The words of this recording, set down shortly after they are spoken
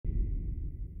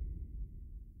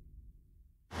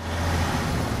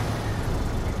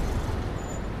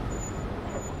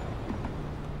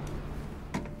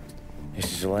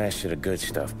is the last of the good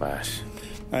stuff, boss.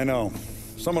 I know.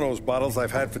 Some of those bottles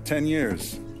I've had for 10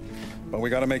 years. But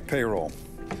we gotta make payroll.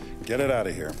 Get it out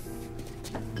of here.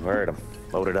 Heard him.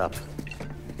 Load it up.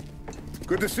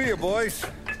 Good to see you, boys.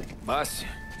 Boss,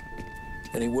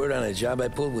 any word on a job I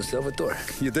pulled with Salvatore?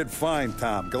 You did fine,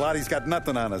 Tom. Galati's got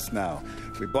nothing on us now.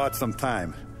 We bought some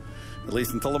time. At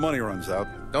least until the money runs out.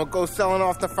 Don't go selling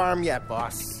off the farm yet,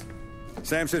 boss.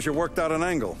 Sam says you worked out an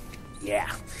angle.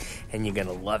 Yeah, and you're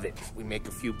gonna love it. We make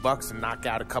a few bucks and knock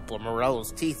out a couple of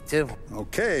Morello's teeth, too.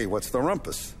 Okay, what's the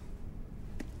rumpus?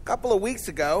 A couple of weeks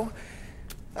ago,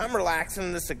 I'm relaxing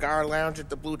in the cigar lounge at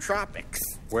the Blue Tropics.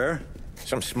 Where?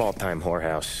 Some small-time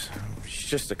whorehouse. It's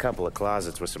just a couple of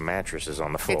closets with some mattresses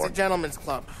on the floor. It's a gentleman's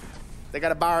club. They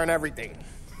got a bar and everything.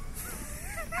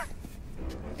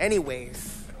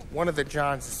 Anyways, one of the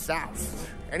Johns is south,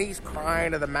 and he's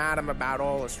crying to the madam about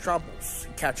all his troubles.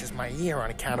 He catches my ear on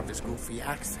account of his goofy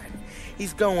accent.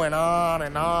 He's going on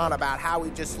and on about how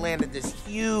he just landed this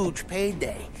huge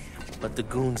payday, but the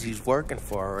goons he's working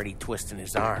for are already twisting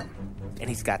his arm, and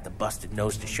he's got the busted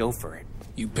nose to show for it.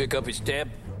 You pick up his tab?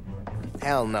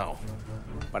 Hell no.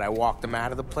 But I walked him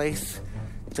out of the place,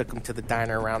 took him to the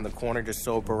diner around the corner to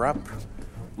sober up.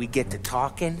 We get to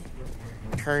talking.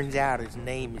 Turns out his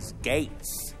name is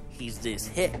Gates. He's this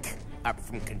hick up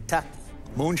from Kentucky.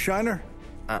 Moonshiner?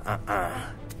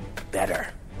 Better.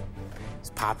 His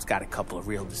pop's got a couple of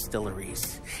real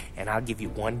distilleries, and I'll give you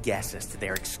one guess as to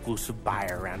their exclusive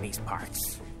buyer around these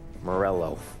parts.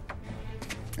 Morello.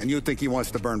 And you think he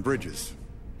wants to burn bridges?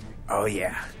 Oh,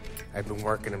 yeah. I've been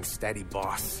working him steady,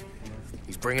 boss.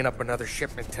 He's bringing up another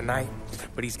shipment tonight,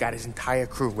 but he's got his entire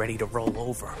crew ready to roll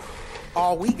over.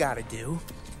 All we gotta do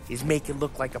is make it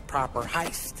look like a proper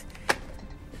heist.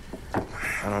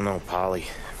 I don't know, Polly.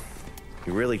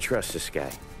 You really trust this guy?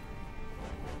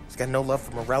 He's got no love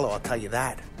for Morello, I'll tell you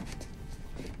that.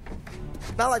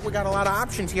 It's not like we got a lot of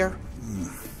options here.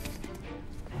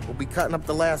 We'll be cutting up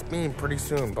the last beam pretty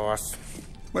soon, boss.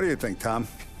 What do you think, Tom?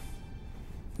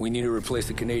 We need to replace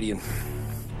the Canadian.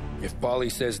 If Polly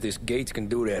says this Gates can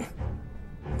do that,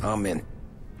 I'm in.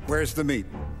 Where's the meet?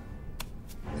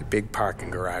 The big parking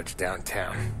garage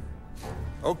downtown.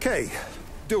 Okay,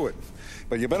 do it.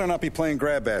 But you better not be playing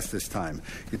grab ass this time.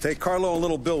 You take Carlo and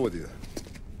Little Bill with you.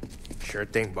 Sure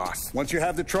thing, boss. Once you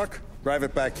have the truck, drive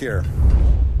it back here.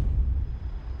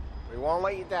 We won't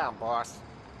let you down, boss.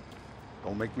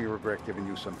 Don't make me regret giving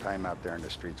you some time out there in the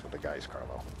streets with the guys,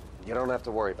 Carlo. You don't have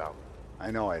to worry about me. I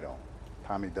know I don't.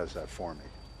 Tommy does that for me.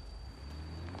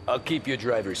 I'll keep your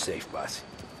driver safe, boss.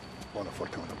 Buona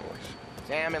fortuna, boys.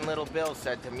 Sam and Little Bill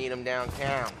said to meet him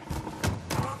downtown.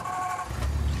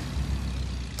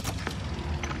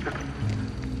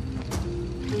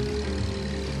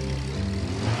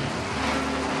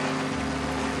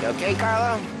 You okay,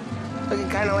 Carlo? Looking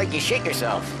kind of like you shit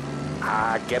yourself.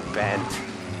 Ah, get bent.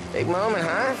 Big moment,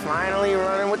 huh? Finally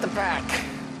running with the pack.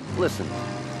 Listen,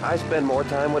 I spend more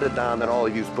time with a Don than all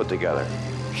of yous put together.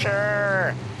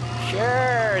 Sure.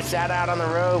 Sat out on the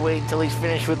road, wait till he's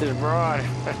finished with his broad.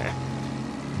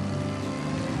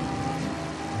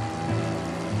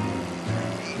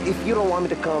 If you don't want me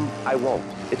to come, I won't.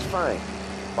 It's fine.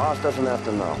 Boss doesn't have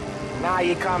to know. Nah,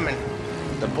 you're coming.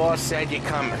 The boss said you're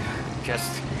coming.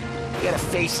 Just, you got a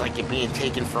face like you're being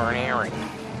taken for an airing.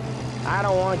 I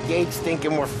don't want Gates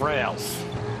thinking we're frails.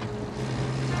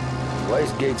 Why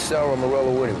is Gates sour on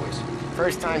Morello anyways?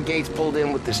 First time Gates pulled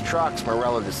in with his trucks,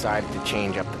 Morello decided to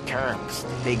change up the terms.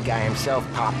 The big guy himself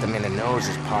popped him in the nose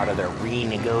as part of their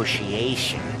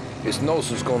renegotiation. His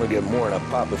nose is gonna get more than a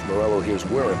pop if Morello hears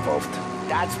we're involved.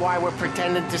 That's why we're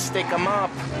pretending to stick him up.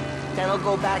 Then he'll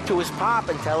go back to his pop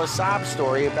and tell a sob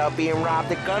story about being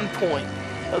robbed at gunpoint.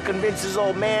 He'll convince his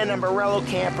old man that Morello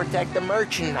can't protect the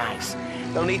merchandise.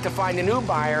 They'll need to find a new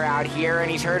buyer out here,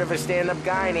 and he's heard of a stand-up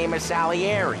guy named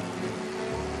Salieri.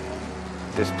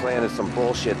 This plan is some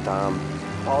bullshit, Tom.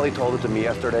 Paulie told it to me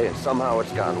yesterday, and somehow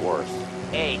it's gotten worse.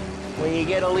 Hey, when you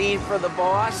get a lead for the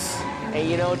boss, and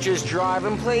you don't just drive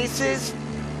him places,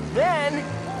 then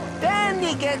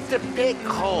you get to pick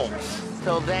holes.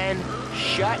 Till then,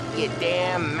 shut your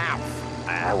damn mouth.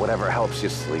 Whatever helps you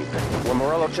sleep. When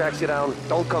Morello tracks you down,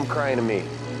 don't come crying to me.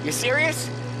 You serious?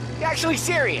 You actually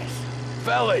serious?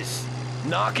 Fellas,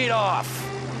 knock it off.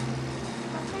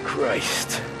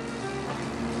 Christ.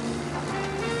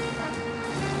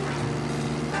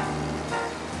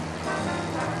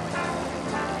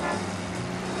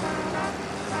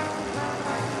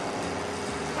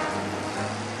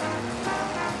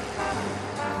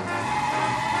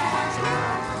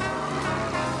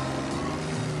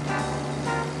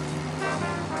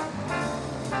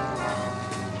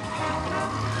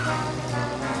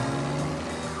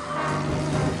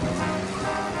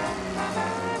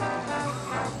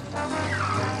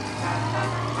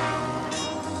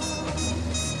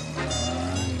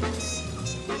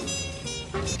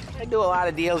 do a lot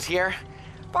of deals here.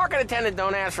 Parking attendant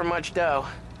don't ask for much dough.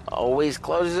 Always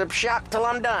closes up shop till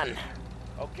I'm done.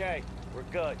 Okay, we're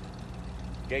good.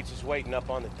 Gates is waiting up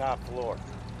on the top floor.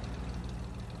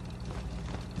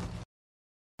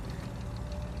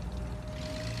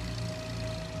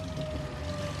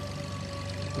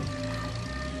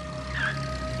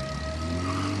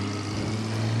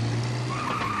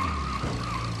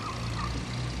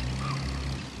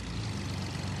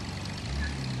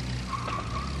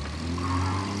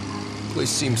 Place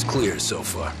seems clear so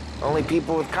far. Only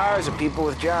people with cars are people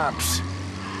with jobs.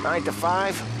 9 to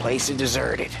 5, place is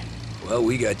deserted. Well,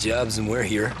 we got jobs and we're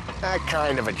here. That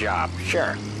kind of a job,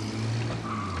 sure.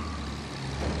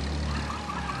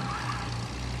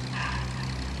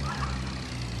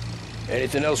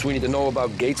 Anything else we need to know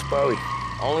about Gates, Polly?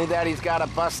 Only that he's got a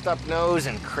bust-up nose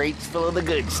and crates full of the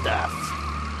good stuff.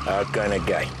 Our kind of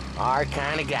guy. Our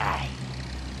kind of guy.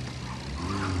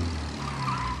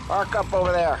 Park up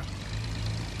over there.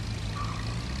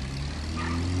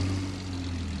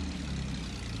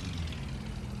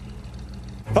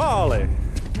 Polly,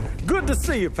 good to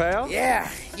see you, pal.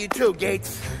 Yeah, you too,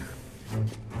 Gates.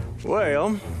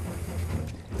 Well,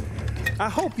 I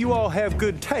hope you all have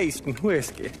good taste in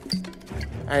whiskey.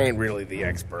 I ain't really the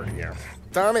expert here.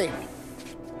 Tommy.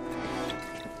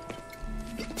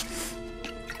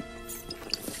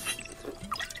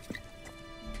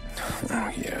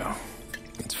 Oh, yeah.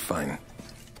 It's fine.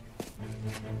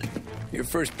 Your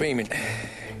first payment.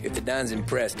 If the Don's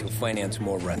impressed, he'll finance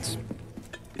more runs.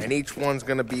 And each one's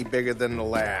gonna be bigger than the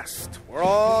last. We're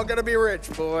all gonna be rich,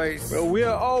 boys. Well, we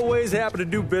are always happy to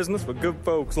do business with good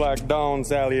folks like Don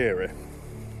Salieri.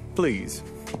 Please,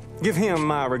 give him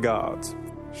my regards.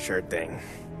 Sure thing.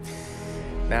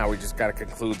 Now we just gotta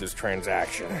conclude this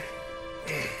transaction.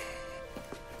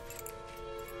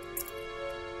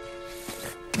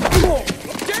 Oh,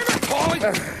 damn it,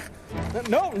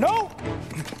 Paulie! No!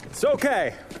 It's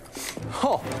okay.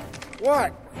 Oh.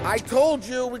 What? I told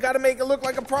you we gotta make it look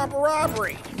like a proper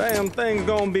robbery. Damn thing's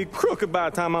gonna be crooked by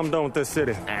the time I'm done with this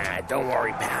city. Ah, don't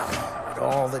worry, pal. With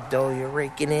all the dough you're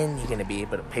raking in, you're gonna be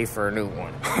able to pay for a new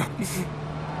one.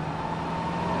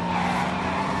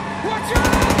 Watch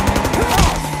out!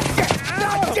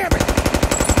 God damn it!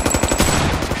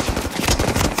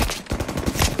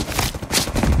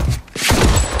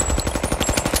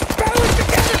 Battle it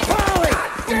together, Polly!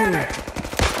 God damn it!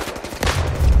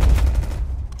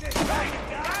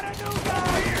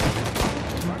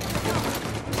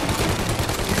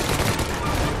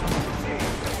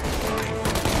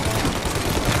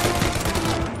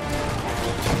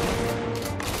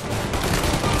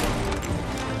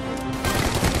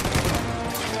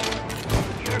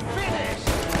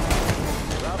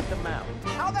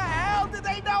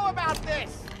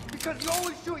 Because you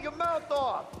always shoot your mouth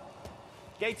off.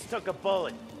 Gates took a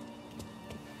bullet.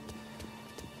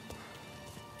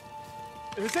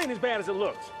 This ain't as bad as it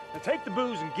looks. Now take the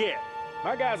booze and get.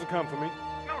 My guys will come for me.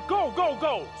 Now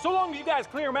go! So long as you guys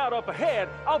clear him out up ahead,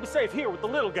 I'll be safe here with the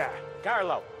little guy.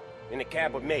 Carlo, in the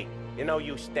cab with me. You know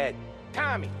you stead.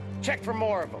 Tommy, check for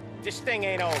more of them. This thing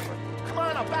ain't over. Come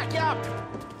on, I'll back you up.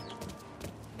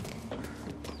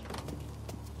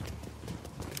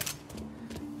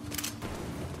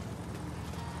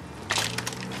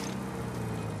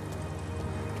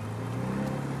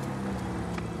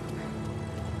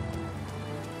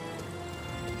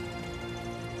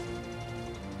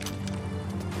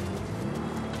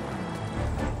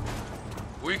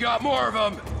 We got more of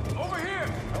them! Over here!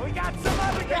 And we got some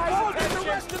other guys. Get the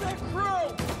rest of that crew!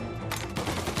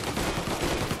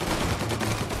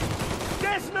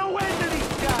 There's no end to these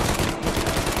guys!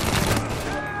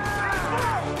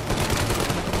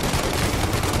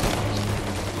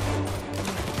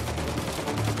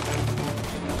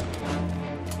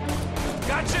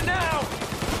 Gotcha now!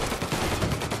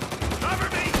 Cover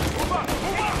me! Move up!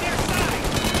 Their side!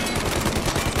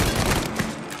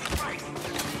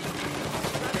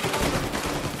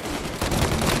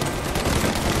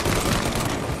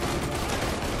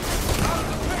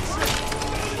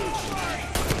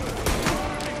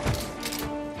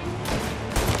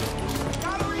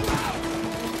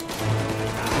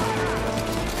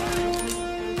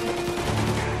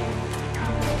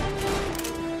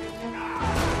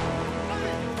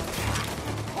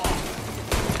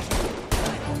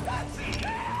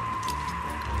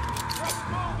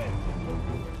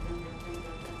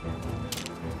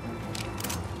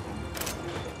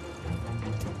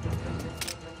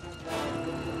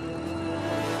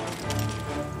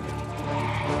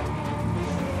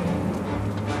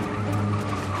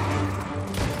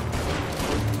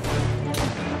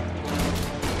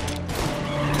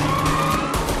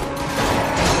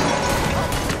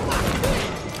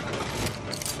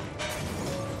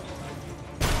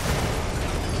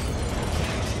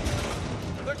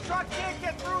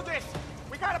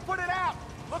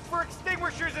 Look for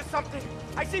extinguishers or something.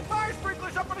 I see fire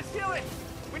sprinklers up on the ceiling.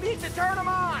 We need to turn them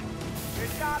on.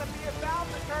 There's gotta be a valve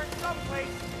to turn someplace.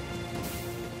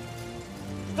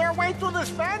 Is there a way through this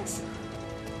fence?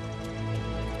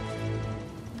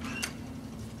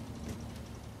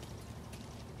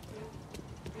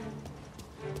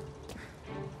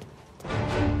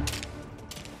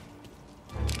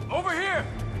 Over here!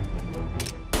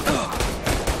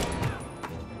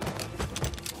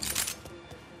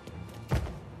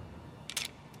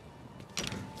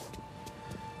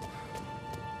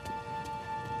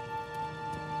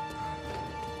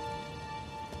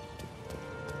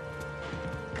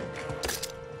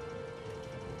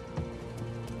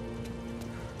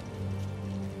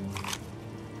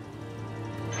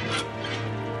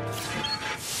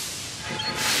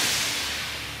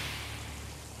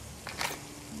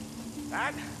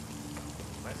 That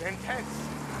was intense.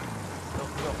 Still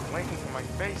feel flames in my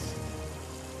face.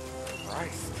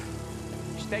 Christ.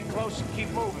 Stay close and keep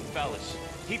moving, fellas.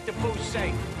 Keep the booze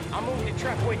safe. I'll move the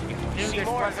truck with you. Knew See this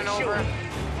more wasn't of the over. shooting.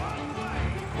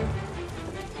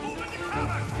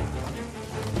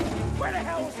 Where the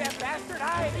hell was that bastard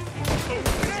hiding?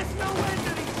 There's no end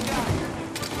to these guys.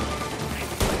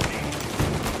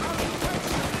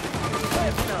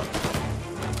 Let's go.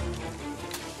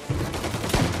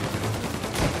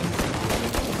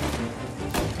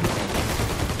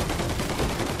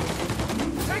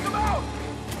 Take him out!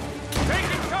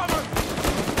 Taking cover!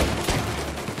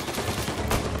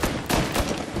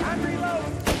 I'm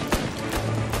reloading.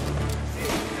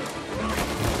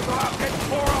 Stop, get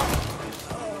four off.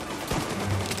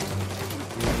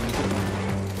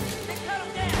 Cut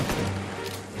him down.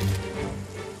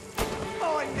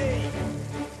 On me.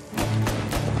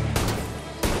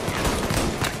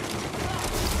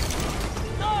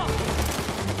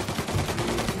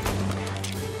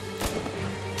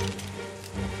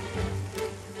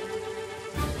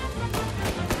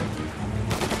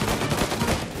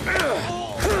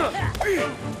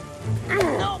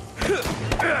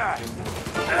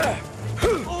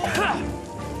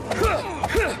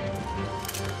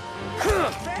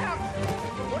 Sam,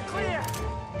 we're clear.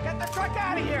 Get the truck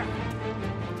out of here.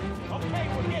 Okay,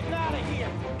 we're getting out of here.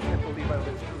 Can't believe I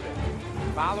lived through that.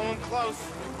 Follow him close.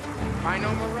 If I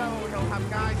know Morello, he'll have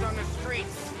guys on the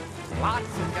streets. Lots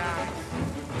of guys.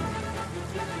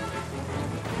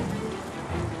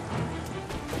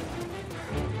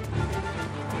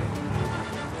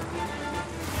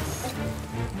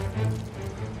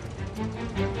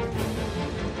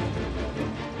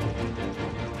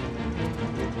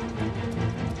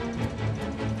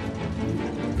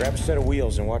 Grab a set of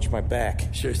wheels and watch my back.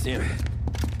 Sure, Sam.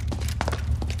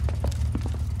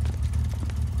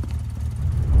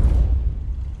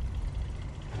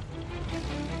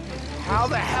 How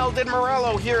the hell did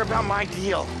Morello hear about my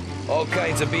deal? All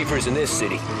kinds of beefers in this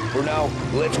city. For now,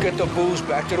 let's get the booze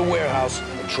back to the warehouse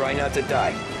and try not to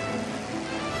die.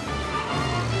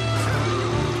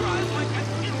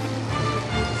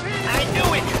 I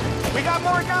knew it! We got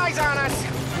more guys on us!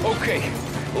 Okay,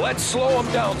 let's slow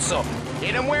them down some.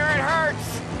 Hit him where it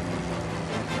hurts!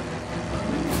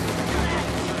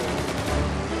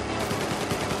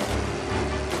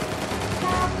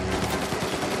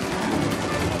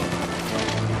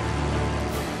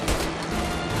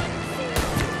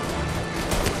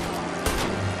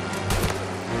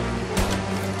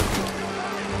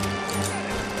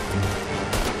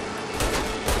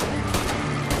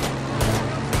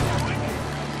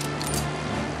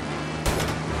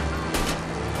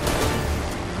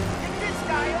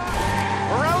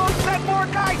 Morello sent more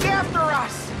guys after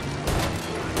us!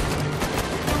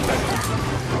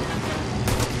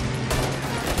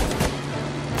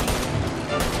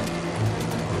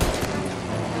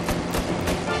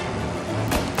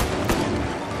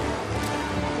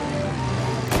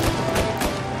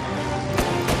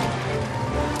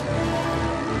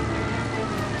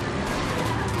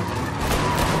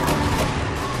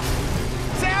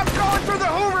 Sam's going through the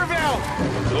Hooverville!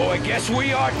 So I guess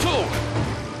we are too.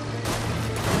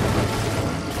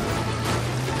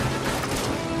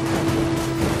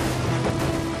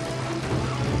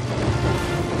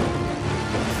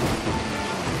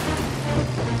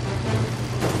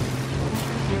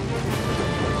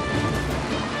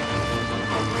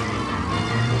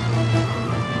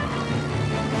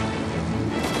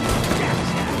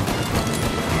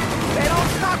 They don't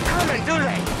stop coming, do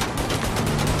they?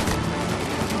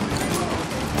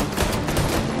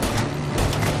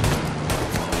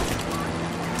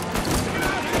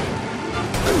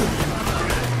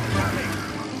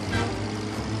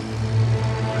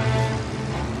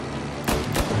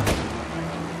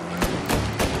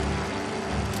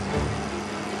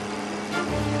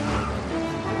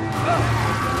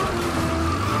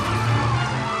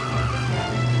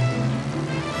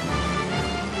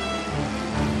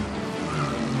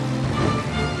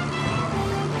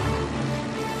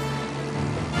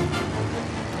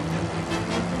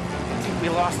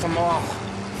 lost them all.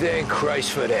 Thank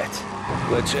Christ for that.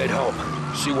 Let's head home.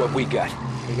 See what we got.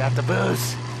 We got the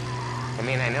booze. I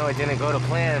mean, I know it didn't go to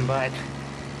plan, but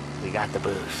we got the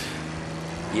booze.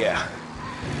 Yeah.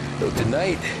 Though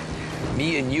tonight,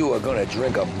 me and you are gonna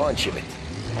drink a bunch of it.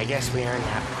 I guess we earned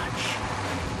that much.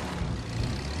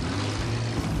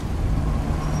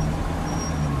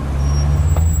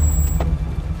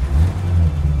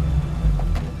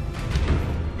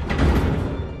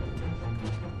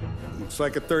 Looks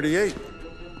like a 38.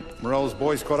 Morello's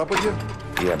boys caught up with you?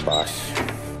 Yeah, boss.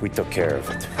 We took care of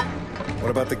it. What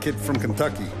about the kid from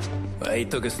Kentucky? He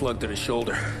took a slug to the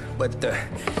shoulder, but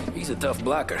he's a tough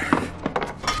blocker.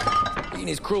 He and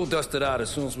his crew dusted out as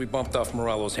soon as we bumped off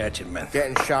Morello's hatchet men.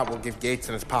 Getting shot will give Gates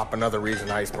and his pop another reason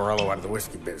to ice Morello out of the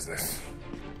whiskey business.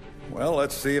 Well,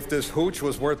 let's see if this hooch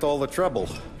was worth all the trouble.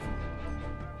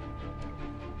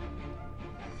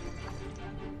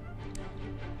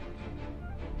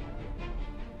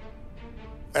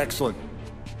 Excellent.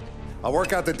 I'll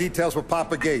work out the details with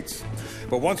Papa Gates.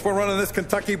 But once we're running this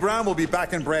Kentucky Brown, we'll be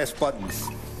back in brass buttons.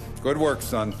 Good work,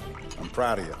 son. I'm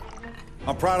proud of you.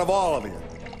 I'm proud of all of you.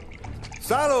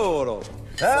 Saludo!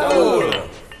 Saludo!